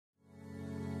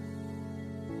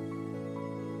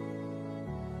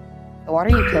The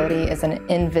water utility is an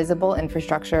invisible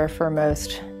infrastructure for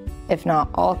most, if not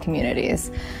all,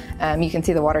 communities. You can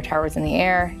see the water towers in the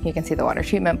air, you can see the water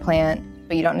treatment plant,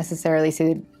 but you don't necessarily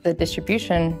see the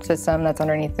distribution system that's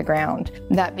underneath the ground.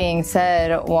 That being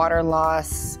said, water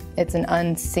loss, it's an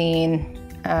unseen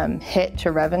hit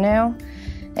to revenue,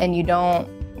 and you don't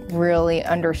really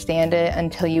understand it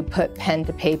until you put pen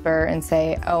to paper and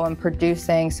say, oh, I'm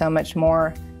producing so much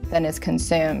more than is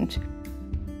consumed.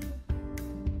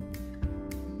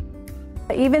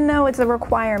 Even though it's a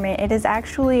requirement, it is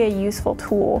actually a useful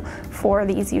tool for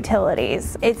these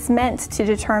utilities. It's meant to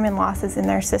determine losses in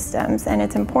their systems, and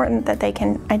it's important that they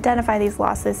can identify these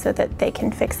losses so that they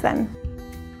can fix them.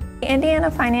 The Indiana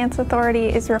Finance Authority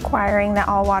is requiring that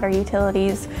all water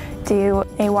utilities do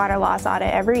a water loss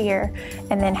audit every year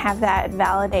and then have that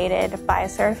validated by a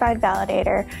certified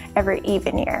validator every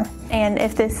even year. And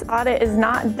if this audit is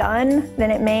not done,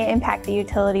 then it may impact the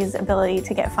utility's ability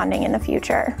to get funding in the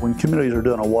future. When communities are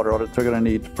doing a water audit, they're going to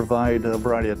need to provide a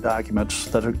variety of documents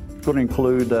that are going to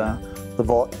include the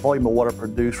volume of water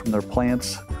produced from their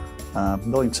plants,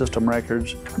 billing system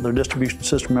records, their distribution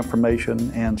system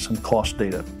information, and some cost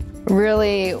data.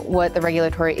 Really, what the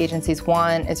regulatory agencies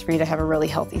want is for you to have a really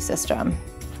healthy system.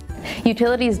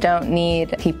 Utilities don't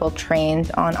need people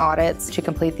trained on audits to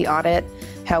complete the audit.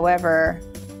 However,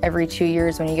 every 2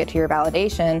 years when you get to your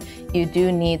validation, you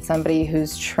do need somebody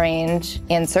who's trained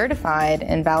and certified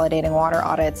in validating water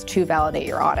audits to validate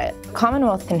your audit.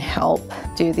 Commonwealth can help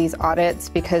do these audits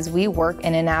because we work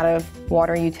in and out of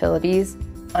water utilities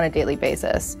on a daily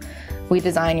basis. We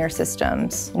design your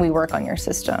systems, we work on your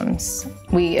systems,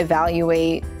 we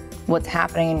evaluate what's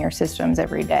happening in your systems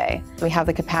every day. We have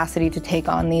the capacity to take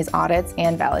on these audits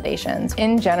and validations.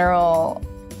 In general,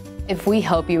 if we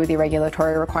help you with your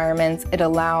regulatory requirements, it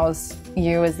allows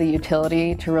you as the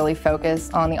utility to really focus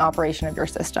on the operation of your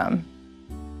system.